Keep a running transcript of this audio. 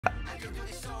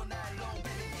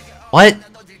What?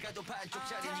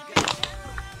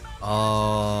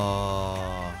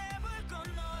 Oh.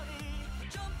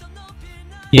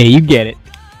 Yeah, you get it.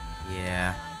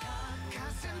 Yeah.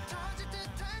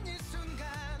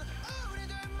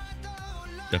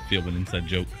 That feel of an inside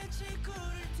joke.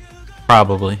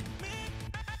 Probably.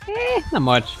 Not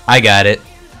much. I got it.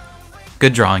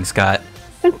 Good drawing, Scott.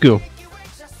 Thank you.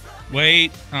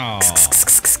 Wait. Oh.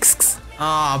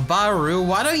 Ah, Baru,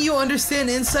 why don't you understand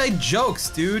inside jokes,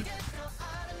 dude?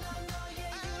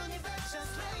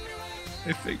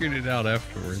 I figured it out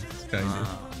afterwards, kind of.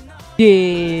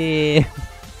 Yeah.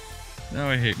 Now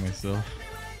I hate myself.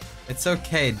 It's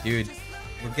okay, dude.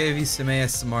 We'll give you some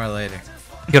ASMR later.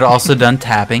 You could have also done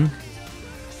tapping.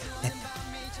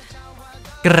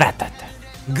 Gratata.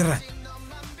 Grr.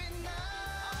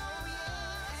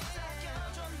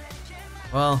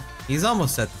 Well, he's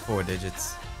almost at the 4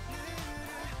 digits.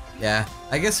 Yeah,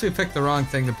 I guess we picked the wrong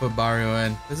thing to put Baru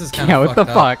in. This is kind Yeah, of what the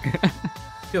fucked up. fuck?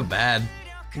 I feel bad.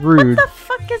 Rude. What the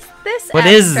fuck is this? What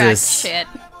is abstract this? Shit.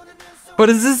 What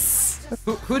is this?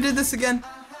 Who did this again?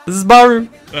 This is Baru.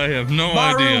 I have no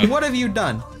Baru, idea. what have you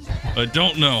done? I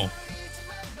don't know.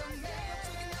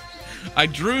 I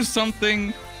drew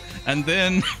something, and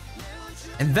then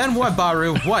And then what,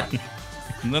 Baru? What?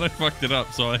 and then I fucked it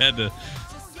up, so I had to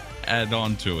add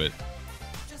on to it.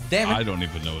 Damn I it. don't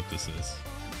even know what this is.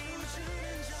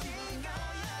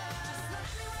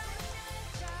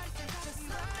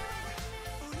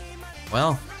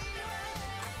 Well,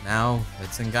 now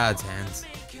it's in God's hands.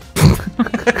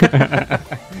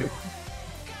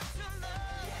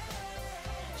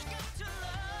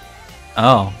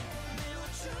 Oh.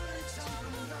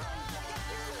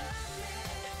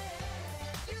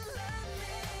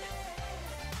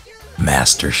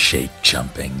 Master shake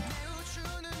jumping.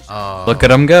 Oh. Look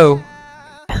at him go.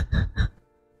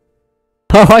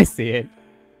 Oh, I see it.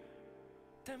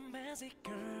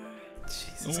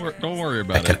 Don't worry That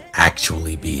about could it.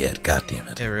 actually be it. God damn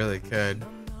it. It really could.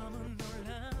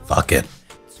 Fuck it.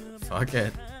 Fuck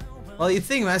it. Well, you'd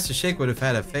think Master Shake would have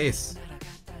had a face.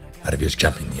 Out of yours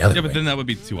jumping the other Yeah, way. but then that would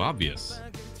be too obvious.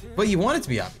 But you want it to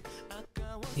be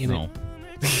obvious. No.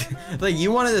 Like,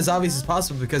 you want it as obvious as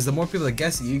possible because the more people that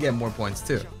guess it, you get more points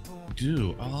too.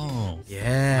 Do. Oh.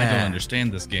 Yeah. I don't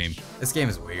understand this game. This game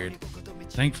is weird.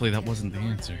 Thankfully, that wasn't the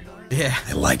answer. Yeah.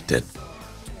 I liked it.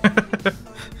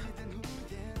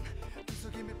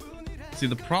 See,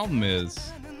 the problem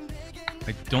is,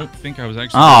 I don't think I was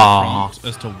actually Aw. prompt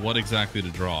as to what exactly to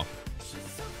draw.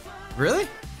 Really?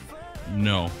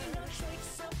 No.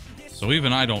 So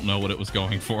even I don't know what it was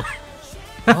going for.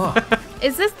 Oh.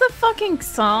 Is this the fucking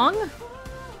song?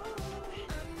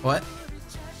 What?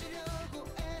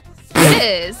 It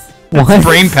is. What?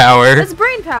 Brain power. It's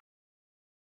brain power.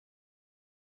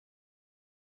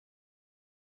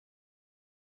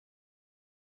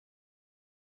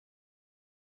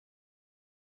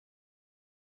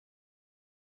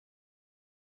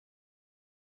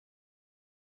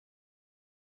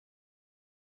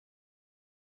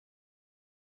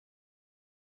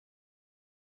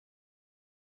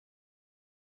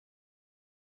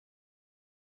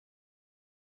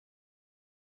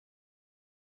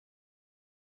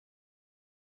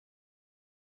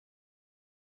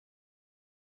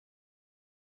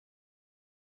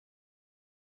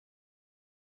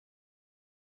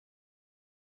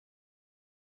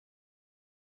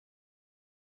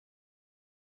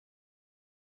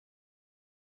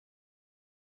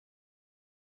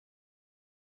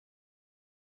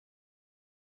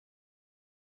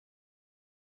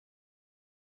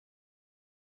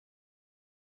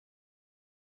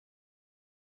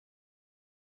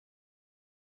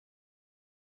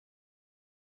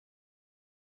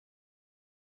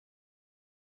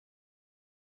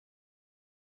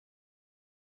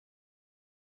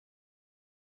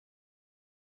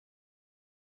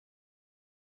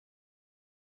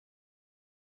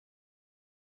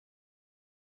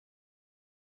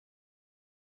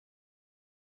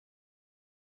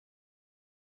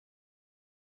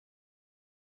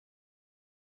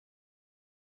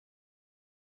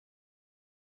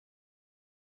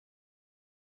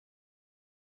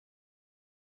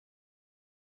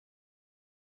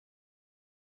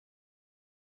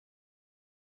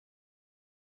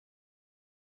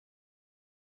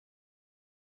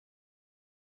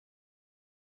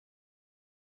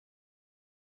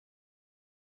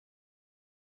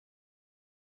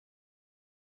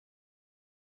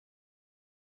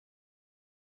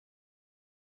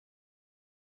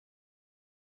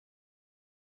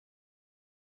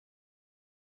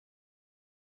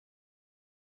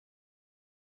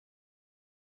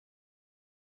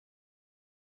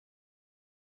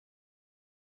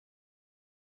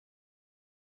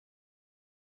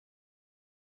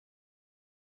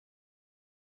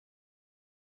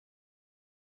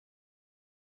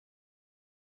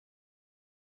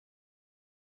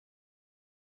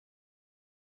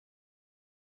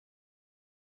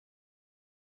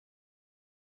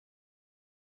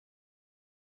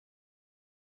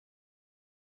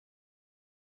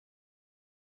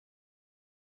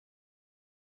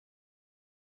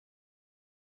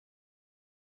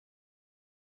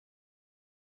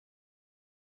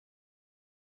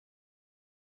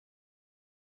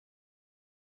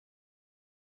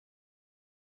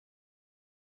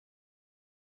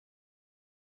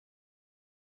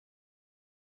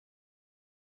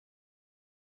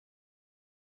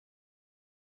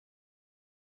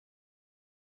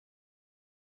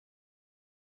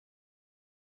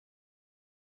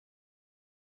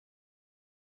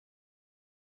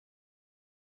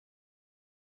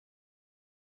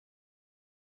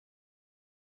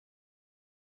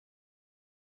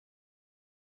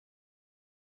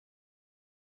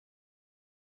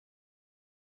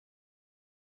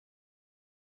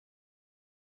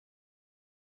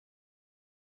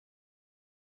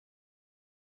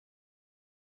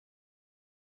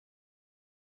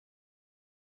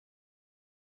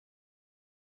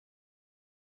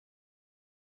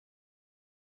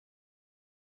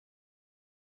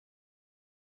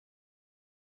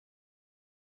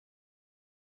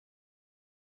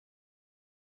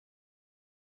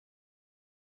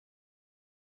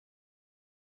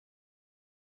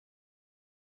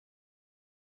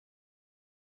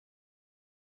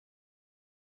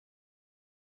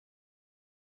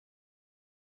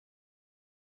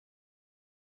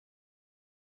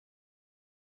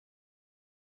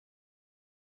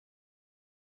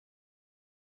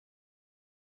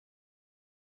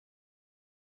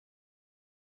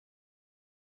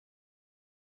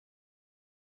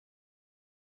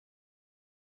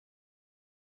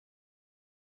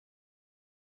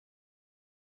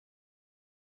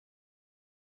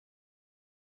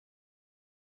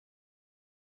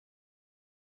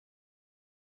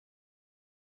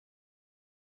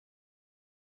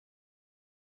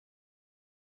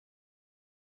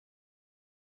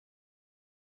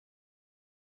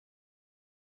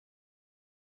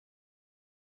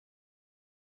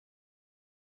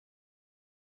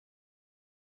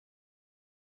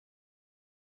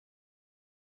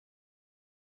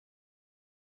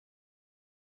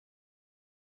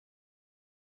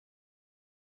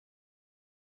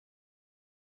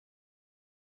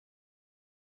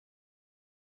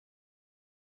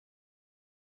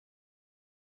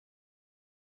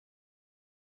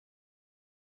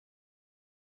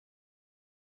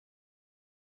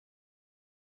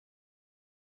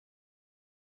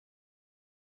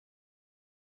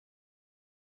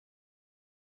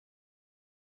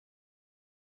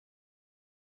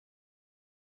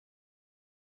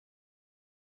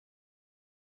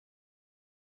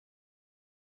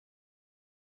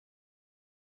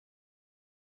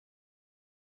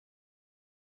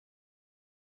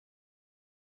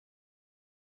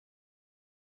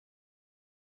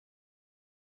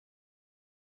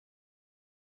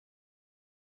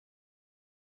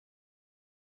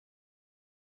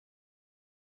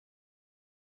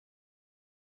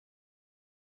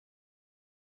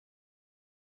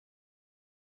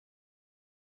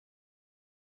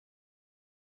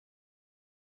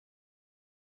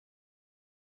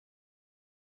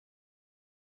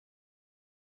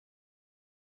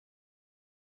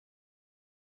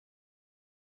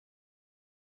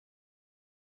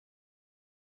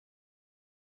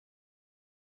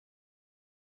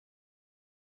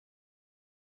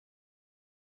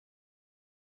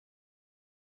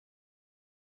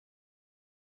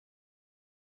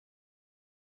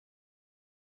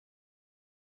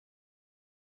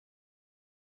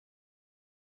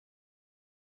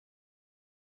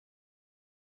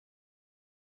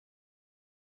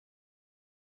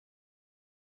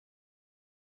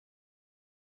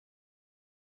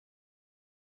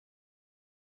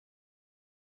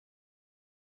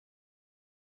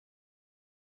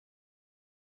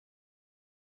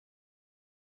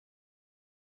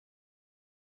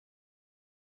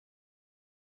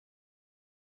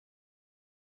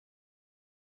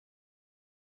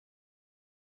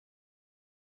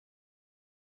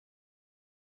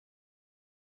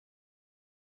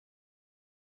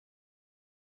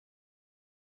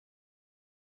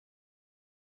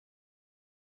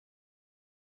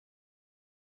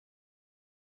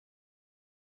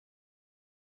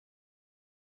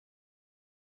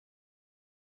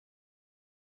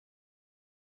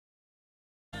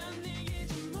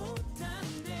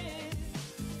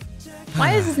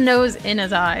 Why is his nose in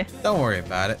his eye? Don't worry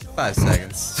about it. 5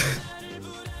 seconds.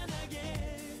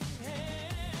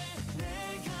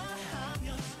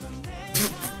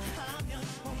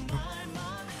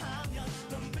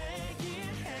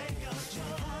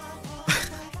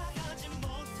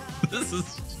 This is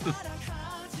just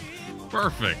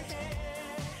perfect.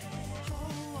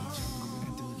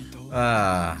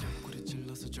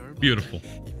 Beautiful.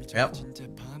 Yep.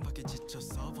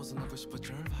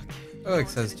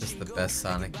 Alex has just the best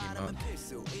Sonic emote.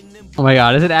 Oh my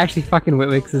god, is it actually fucking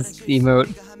Whitwick's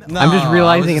emote? No, I'm just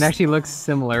realizing I was it actually looks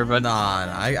similar, but Nah,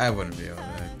 I wouldn't be able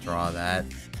to draw that.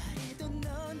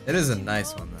 It is a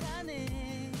nice one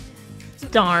though.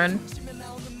 Darn.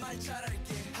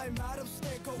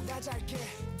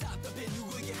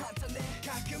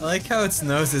 I like how its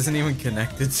nose isn't even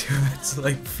connected to its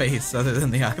like face other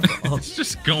than the eyeball. It's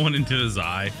just going into his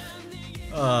eye.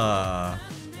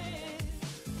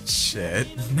 Shit.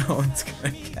 No one's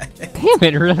gonna get it. damn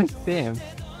it, really? Damn.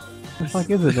 What the fuck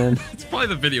is it then? It's probably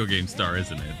the video game star,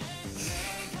 isn't it?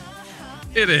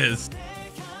 It is.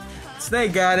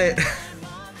 Snake got it.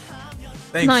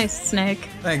 Thanks. Nice, Snake.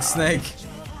 Thanks, Snake.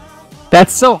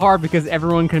 That's so hard because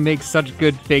everyone can make such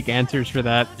good fake answers for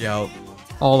that. Yo.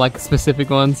 All like specific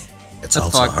ones. It's That's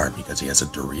also fucked. hard because he has a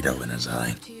Dorito in his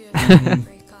eye.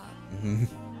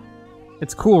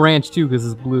 It's Cool Ranch too because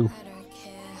it's blue.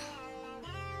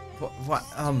 What?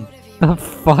 The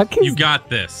fuck is You got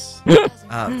this. Is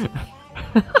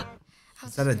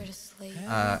that a?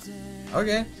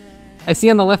 Okay. I see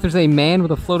on the left there's a man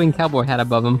with a floating cowboy hat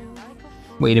above him.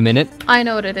 Wait a minute. I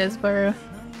know what it is, Baru.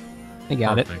 I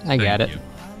got Perfect, it. I got thank it. you.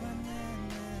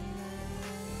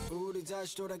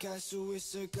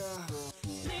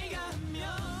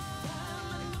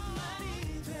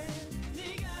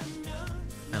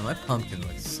 Man, my pumpkin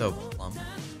looks so plump.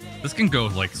 This can go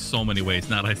like so many ways.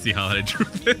 Now that I see how I drew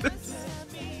this.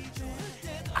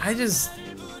 I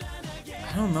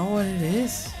don't know what it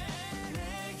is.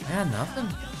 I got nothing.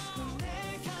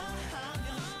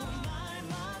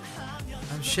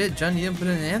 Oh shit, John, you didn't put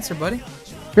in an answer, buddy.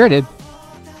 Sure I did.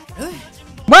 Really?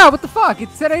 Wow, what the fuck? It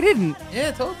said I didn't. Yeah,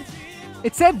 I told you.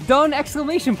 It said done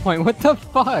exclamation point. What the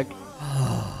fuck?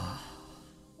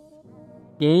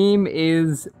 Game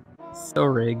is so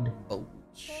rigged. Oh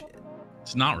shit.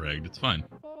 It's not rigged. It's fine.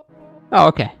 Oh,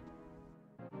 okay.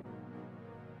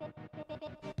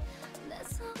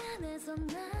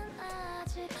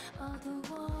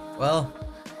 Well,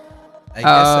 I guess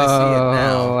I see it Oh,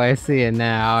 now. I see it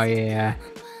now, yeah.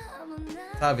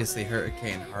 It's obviously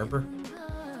Hurricane Harbor.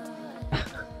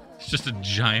 It's just a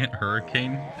giant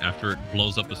hurricane after it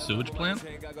blows up a sewage plant.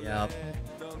 Yep.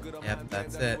 Yep,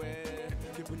 that's it.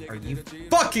 Are you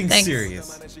fucking Thanks.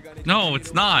 serious? No,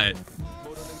 it's not.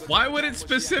 Why would it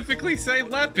specifically say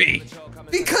Leppy?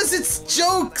 Because it's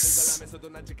jokes!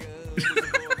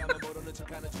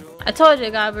 I told you,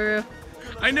 Gabaru.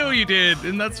 I know you did,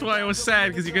 and that's why I was sad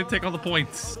because you're gonna take all the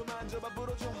points.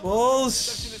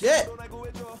 Bullshit!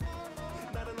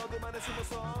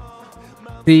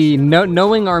 The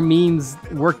knowing our memes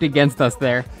worked against us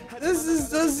there. This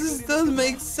doesn't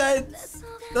make sense.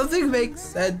 Nothing makes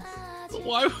sense.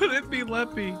 Why would it be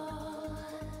Leppy?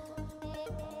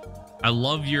 I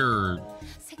love your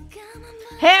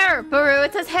Hair, Baru.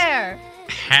 It says hair.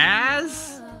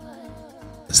 has.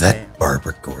 Is that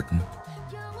Barbara Gordon?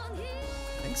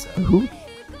 I think so. Who?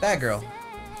 That girl.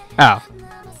 Oh.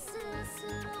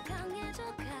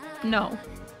 No.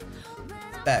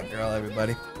 That girl,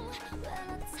 everybody.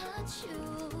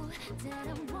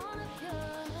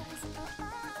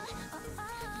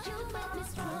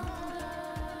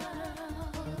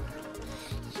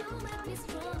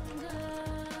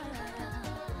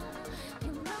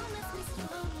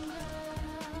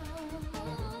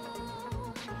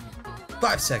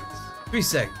 Five seconds. 3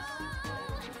 seconds.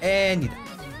 And you done.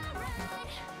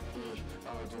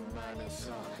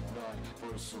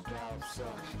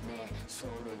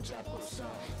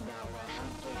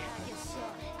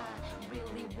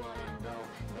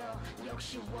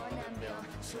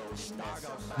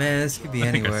 Man, this could be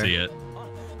I think anywhere. I see it.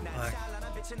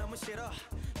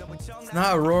 It's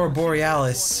not Aurora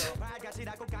Borealis.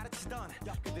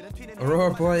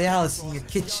 Aurora Borealis in your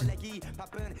kitchen.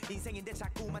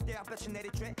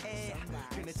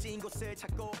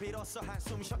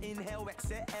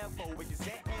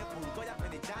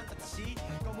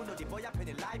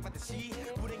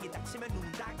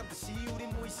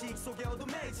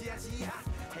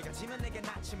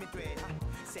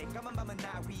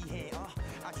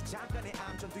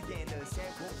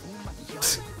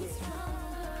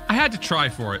 I had to try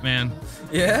for it, man.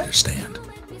 Yeah? Understand.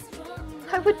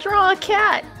 I would draw a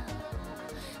cat.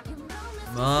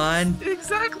 Come on.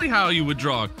 Exactly how you would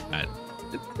draw a cat.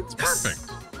 It's perfect.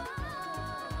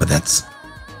 But that's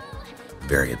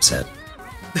very upset.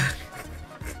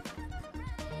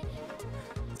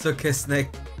 It's okay, Snake.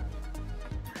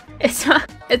 It's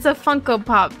a Funko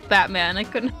Pop Batman. I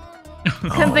couldn't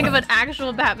think of an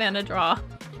actual Batman to draw.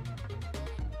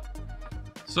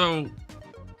 So,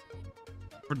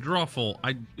 for Drawful,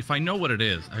 if I know what it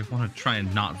is, I want to try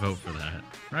and not vote for that,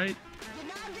 right?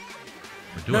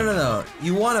 Or do I? No.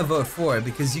 You want to vote for it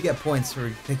because you get points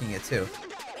for picking it too.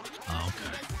 Oh,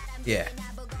 okay. Yeah.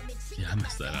 Yeah, I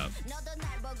messed that up.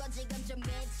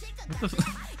 What the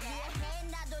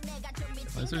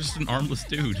Why is there just an armless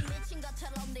dude?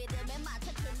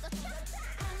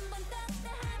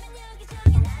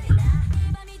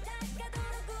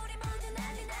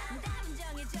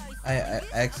 I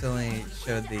accidentally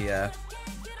showed the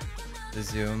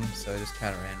zoom, so I just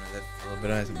kind of ran with it a little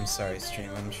bit. I'm sorry, stream.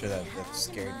 I'm sure that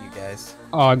scared you guys.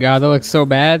 Oh god, that looks so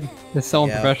bad. It's so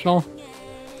Yeah. unprofessional.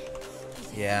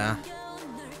 Yeah.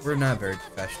 We're not very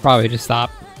professional. Probably just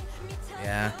stop.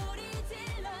 Yeah.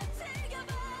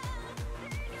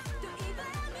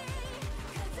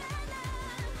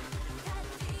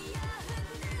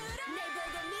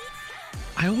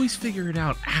 I always figure it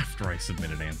out after I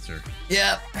submit an answer.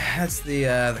 Yeah. That's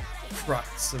the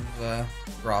crux of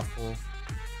Drawful.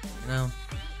 You know?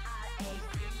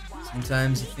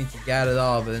 Sometimes you think you got it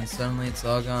all, but then suddenly it's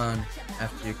all gone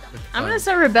after you click the I'm gonna button.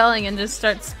 start rebelling and just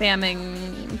start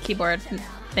spamming keyboard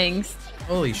things.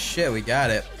 Holy shit, we got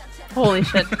it. Holy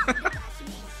shit.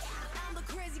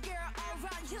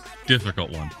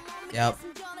 Difficult one. Yep.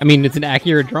 I mean, it's an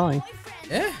accurate drawing.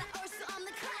 Yeah.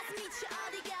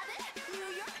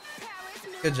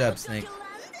 Good job, Snake.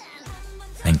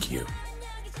 Thank you.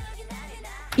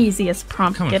 Easiest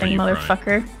prompt Coming for getting you, Brian.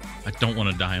 motherfucker. I don't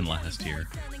want to die in last here.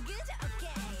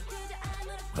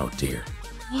 Oh dear.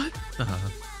 What the?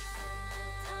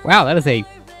 Wow, that is a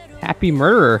happy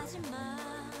murderer.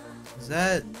 Is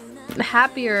that... The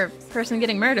happier person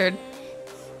getting murdered.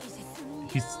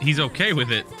 He's okay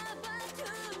with it.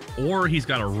 Or he's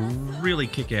got a really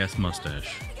kick-ass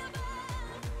mustache.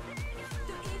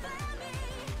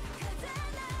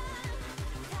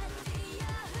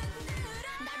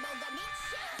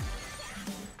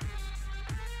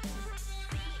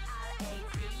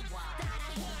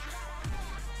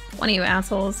 One of you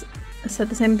assholes said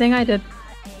the same thing I did.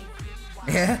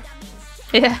 Yeah?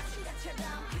 Yeah.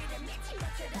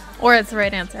 Or it's the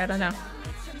right answer, I don't know.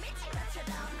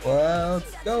 Well,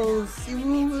 let's go see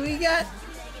what we got.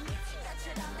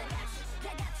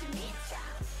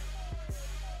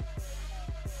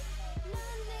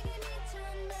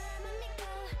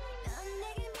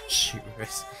 Shoot,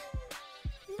 risk.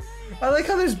 I like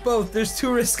how there's both. There's two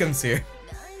Riskums here.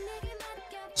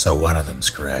 So one of them's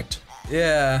correct.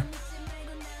 Yeah.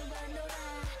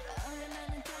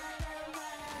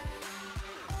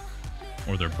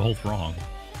 Or they're both wrong.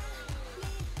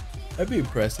 That'd be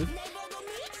impressive.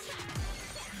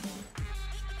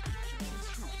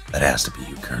 That has to be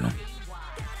you, Colonel.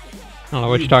 I don't know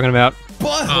what you're talking about.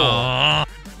 Butthole! Aw.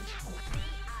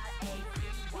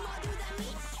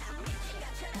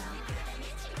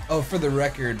 Oh, for the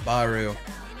record, Baru,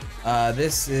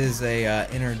 this is a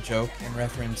inner joke in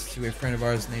reference to a friend of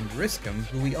ours named Riskum,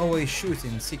 who we always shoot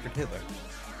in Secret Hitler.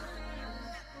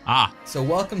 Ah. So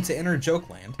welcome to Inner Joke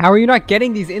Land. How are you not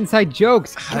getting these inside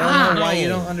jokes? I don't know why you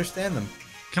No. don't understand them.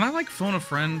 Can I like phone a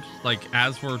friend like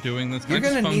as we're doing this? Can You're I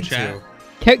just gonna phone need chat?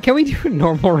 to. Can we do a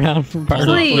normal round for Bart? Hold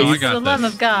on. Please, No, I for got the love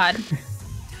this. of God.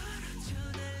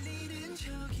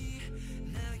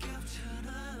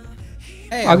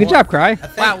 Hey, Oh, good job, Cry.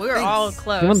 Wow, we were all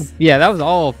close. Yeah, that was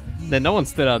all. Then no one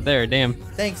stood up there. Damn.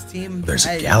 Thanks, team. There's a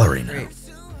Hey, gallery now. great.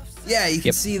 Yeah, you can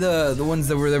Yep. see the ones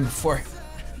that were there before.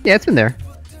 Yeah, it's been there.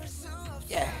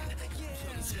 Yeah,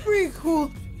 it's pretty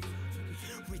cool.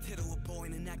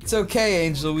 It's okay,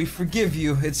 Angel. We forgive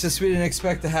you. It's just we didn't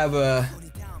expect to have a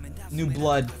new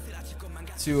blood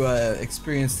to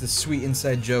experience the sweet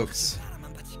inside jokes.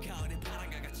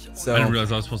 So. I didn't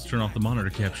realize I was supposed to turn off the monitor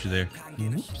capture there.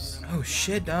 Oops. Oh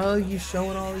shit, dog! You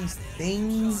showing all these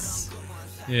things?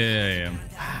 Yeah, I am.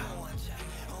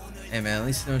 Hey man, at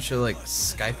least you don't show like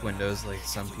Skype windows like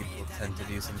some people tend to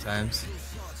do sometimes.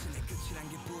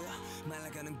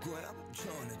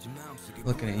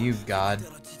 Looking at you, God.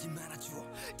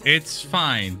 It's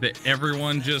fine.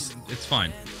 Everyone just, it's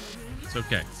fine. It's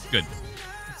okay. Good.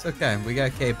 It's okay. We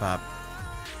got K-pop.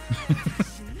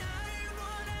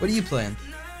 What are you playing?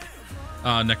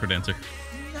 Necrodancer.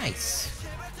 Nice.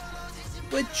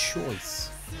 Good choice.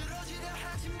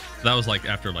 That was like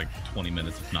after like 20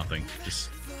 minutes of nothing. Just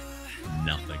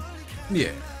nothing.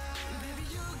 Yeah.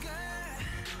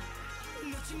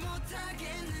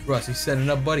 Russ, you setting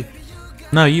up, buddy?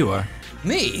 No, you are.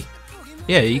 Me?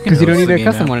 Yeah, you can. Because you don't host need the a game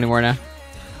custom now. one anymore now.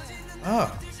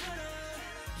 Oh.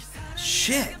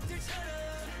 Shit.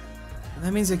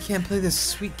 That means I can't play this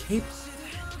sweet cape.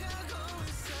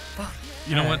 Fuck.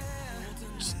 You know what?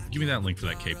 Alright. Just give me that link for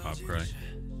that K-pop cry.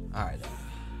 Alright.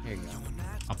 Here you go.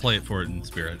 I'll play it for it in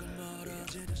spirit.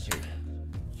 Here.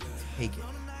 Take it.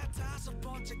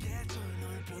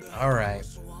 Alright.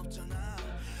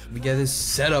 We get this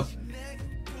set up.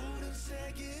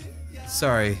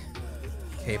 Sorry,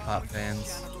 K-pop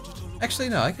fans. Actually,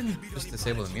 no, I can just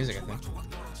disable the music, I think.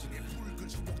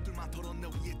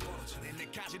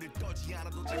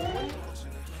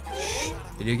 Shh.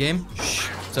 Video game? Shh.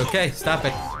 It's okay, stop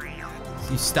it.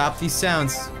 You stop these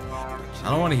sounds. I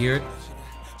don't want to hear it.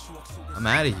 I'm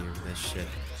out of here with this shit.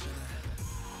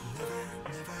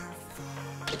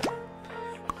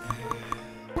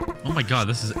 Oh my god,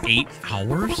 this is 8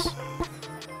 hours?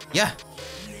 Yeah.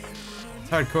 It's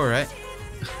hardcore, right?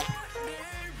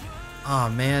 Aw,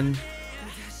 man.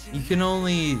 You can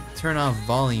only turn off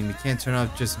volume. You can't turn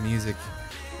off just music.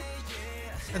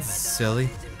 That's silly.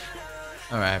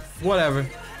 Alright, whatever.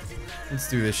 Let's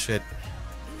do this shit.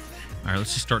 Alright,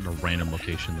 let's just start in a random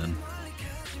location then.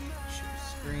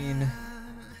 Screen.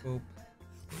 Boop.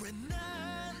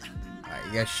 Alright,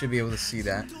 you guys should be able to see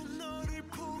that.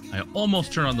 I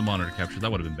almost turned on the monitor capture.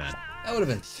 That would have been bad. That would have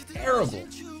been terrible.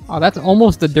 Oh, that's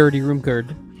almost a dirty room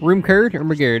code. Room code or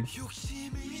McGird?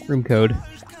 Room code.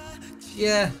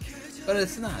 Yeah, but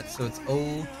it's not, so it's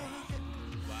old.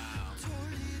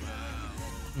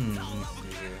 Let me see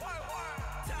here.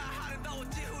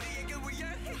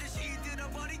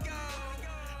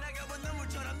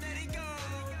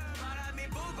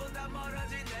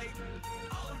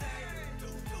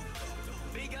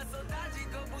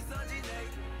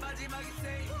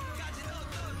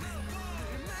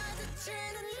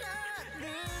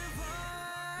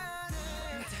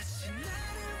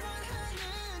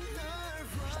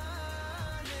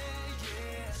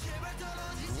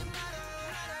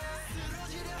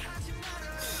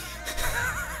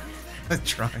 The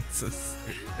drawing's so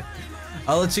stupid.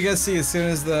 I'll let you guys see as soon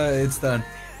as it's done.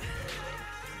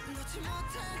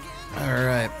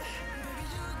 Alright.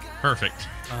 Perfect.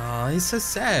 Oh, he's so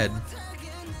sad.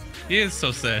 He is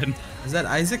so sad. Is that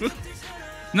Isaac?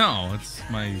 No, it's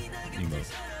my emote.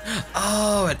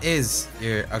 Oh, it is.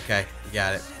 You're okay. You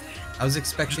got it. I was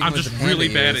expecting. I'm with just the panda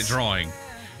really bad ears. at drawing.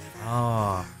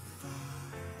 Oh.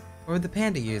 Where would the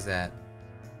panda ears at?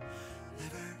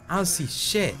 I don't see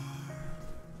shit.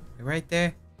 They're right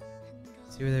there.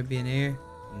 See where there'd be an ear?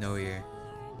 No ear.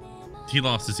 He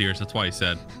lost his ears. That's why he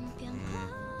said.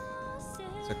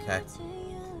 It's okay.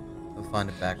 We'll find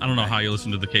it back. I don't know how you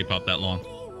listen to the K-pop that long.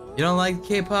 You don't like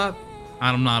K-pop?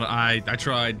 I'm not. I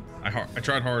tried. I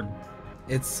tried hard.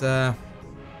 It's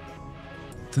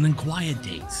It's an acquired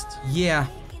taste. yeah.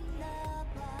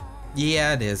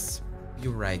 Yeah, it is.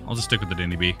 You're right. I'll just stick with the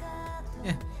Danny B.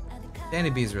 Yeah. Danny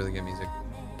B is really good music.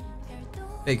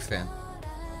 Big fan.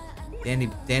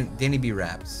 Danny B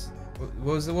raps.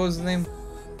 What was the name?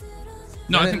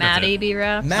 No, I think that's Maddie it. B.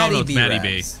 Rap. Maddie it's B Maddie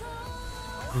B. raps.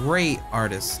 Great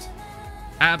artist.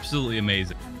 Absolutely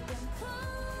amazing.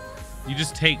 You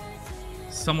just take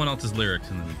someone else's lyrics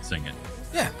and then sing it.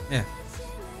 Yeah, yeah.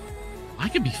 I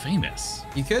could be famous.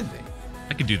 You could be.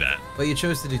 I could do that. But you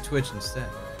chose to do Twitch instead.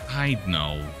 I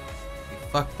know. You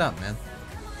fucked up, man.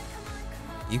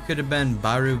 You could have been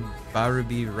Baru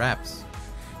B raps.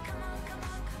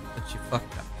 But you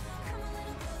fucked up.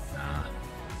 Nah.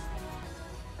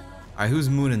 Alright, who's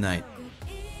Moon and Knight?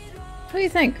 What do you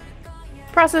think?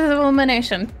 Process of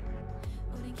elimination.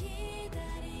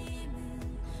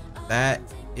 That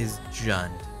is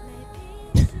Jund.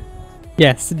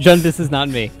 Yes, Jun, this is not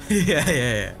me.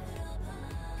 Yeah.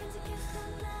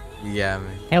 Yeah,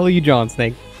 man. Hell you, John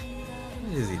Snake.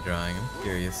 What is he drawing? I'm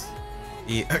curious.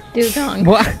 Dugong.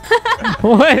 What?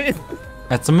 What?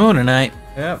 That's a Moonanite.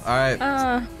 Yep,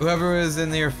 alright. Whoever was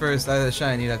in there first, either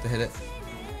Shine, you'd have to hit it.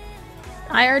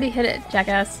 I already hit it,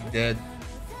 jackass. Did.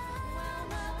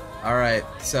 Alright,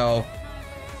 so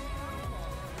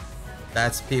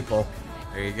that's people.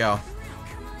 There you go.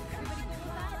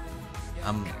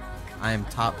 I am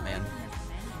top man.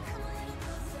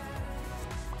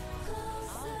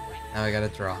 Now I gotta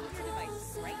draw.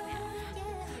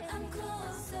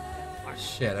 Oh,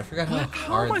 shit, I forgot how How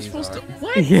hard am I these supposed are. to?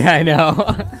 What? Yeah, I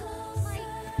know.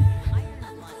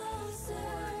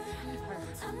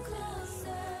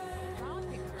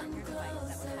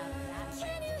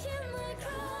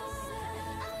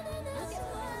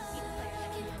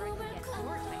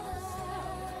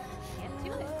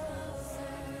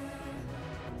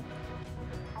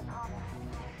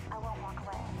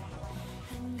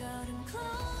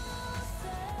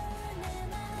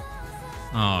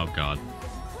 Oh god.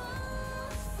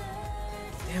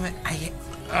 Damn it!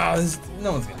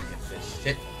 No one's gonna get this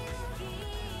shit.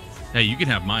 Hey, you can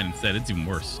have mine instead. It's even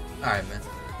worse. All right, man.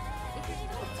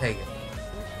 Take it.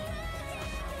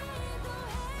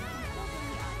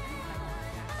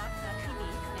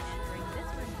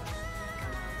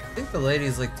 I think the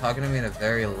lady's like talking to me in a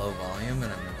very low volume,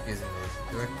 and I'm refusing to listen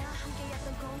to her.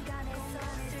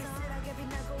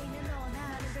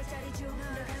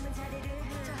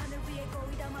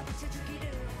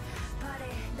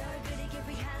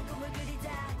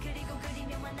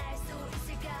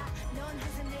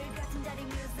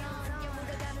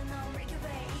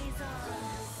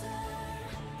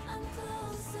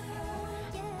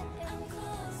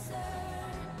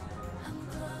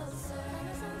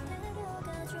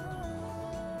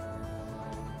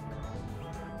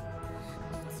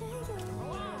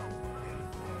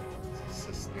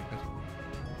 So stupid.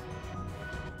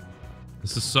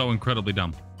 This is so incredibly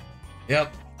dumb.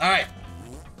 Yep. All right.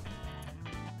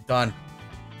 Done.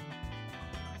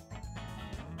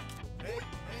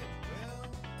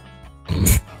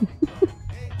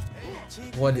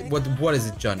 What is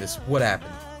it, Jundis? What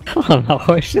happened? I don't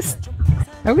know. It's just.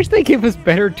 I wish they gave us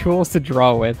better tools to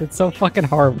draw with. It's so fucking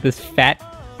hard with this fat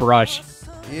brush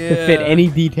to fit any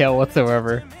detail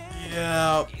whatsoever.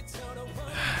 Yeah.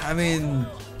 I mean,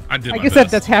 I did. I my guess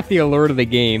best. that's half the allure of the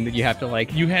game, that you have to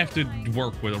like. You have to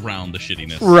work with around the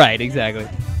shittiness. Right. Exactly.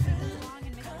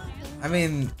 I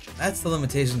mean, that's the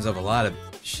limitations of a lot of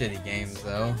shitty games,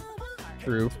 though.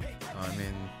 True. I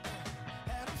mean,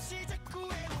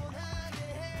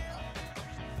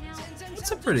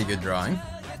 it's a pretty good drawing.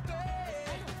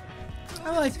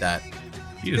 I like that.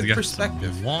 He has Good got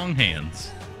perspective. some long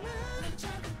hands.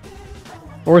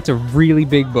 Or it's a really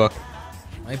big book.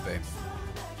 Might be.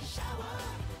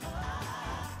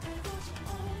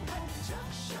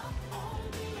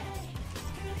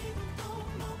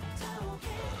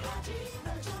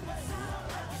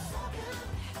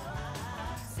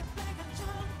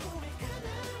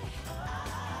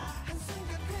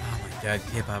 God,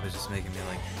 K-pop is just making me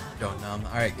like go numb.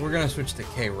 All right, we're gonna switch to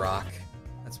K-rock.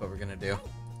 That's what we're gonna do.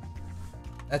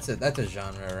 That's a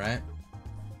genre, right?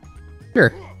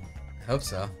 Sure. I hope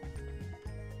so.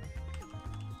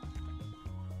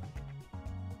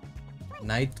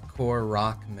 Nightcore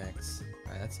rock mix.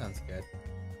 All right, that sounds good.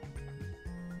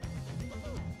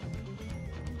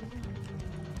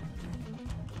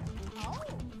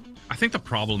 I think the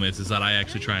problem is that I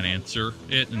actually try and answer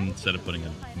it instead of putting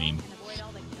a meme.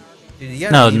 Dude, you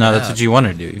gotta No, meme no, it that's up. what you want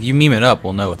to do. If you meme it up,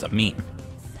 we'll know it's a meme.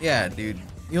 Yeah, dude.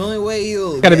 The only way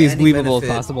you'll Gotta be get as any believable as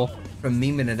benefit possible. from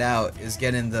memeing it out is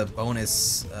getting the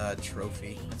bonus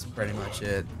trophy. That's pretty much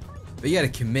it. But you gotta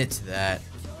commit to that.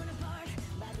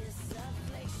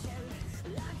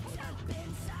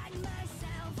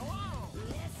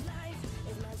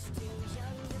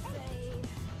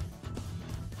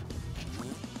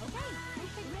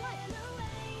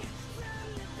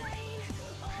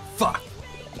 Fuck!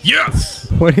 Yes!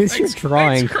 What is your Thanks,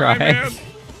 drawing, Cry, Cry? man.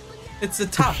 It's the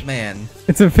top man.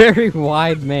 It's a very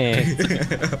wide man.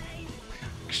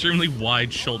 Extremely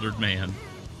wide-shouldered man.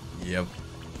 Yep.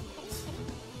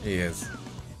 He is.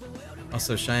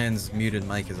 Also, Cheyenne's muted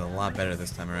mic is a lot better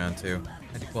this time around, too.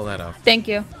 How'd you pull that off? Thank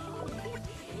you.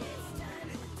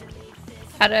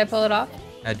 How did I pull it off?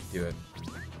 How'd you do it?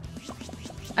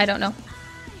 I don't know.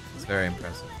 It's very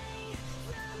impressive.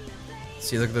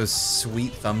 See, look at those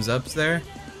sweet thumbs ups there?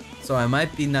 So I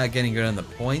might be not getting good on the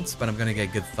points, but I'm gonna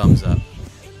get good thumbs up.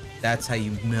 That's how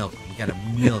you milk 'em. You gotta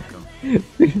milk them.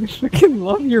 I fucking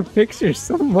love your picture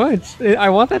so much. I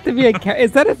want that to be a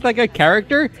is that like a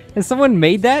character? Has someone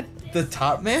made that? The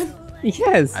top man?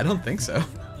 Yes. I don't think so.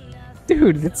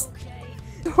 Dude, it's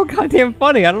so goddamn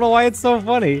funny. I don't know why it's so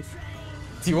funny.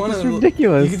 Do you want It's to?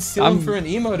 ridiculous. You can steal him for an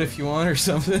emote if you want or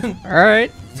something.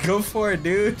 Alright. Go for it,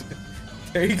 dude.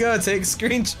 There you go. Take a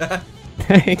screenshot.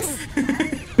 Thanks.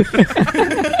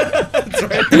 It's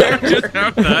right there. Just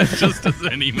have that just as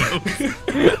an emote.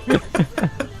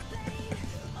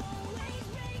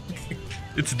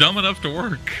 It's dumb enough to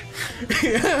work.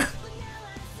 Yeah.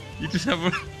 You just have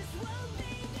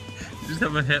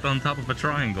a head on top of a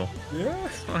triangle. Yeah.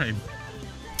 It's fine.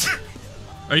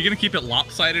 Are you gonna keep it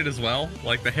lopsided as well?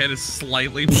 Like the head is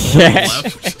slightly more Yeah.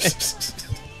 left?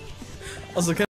 Also,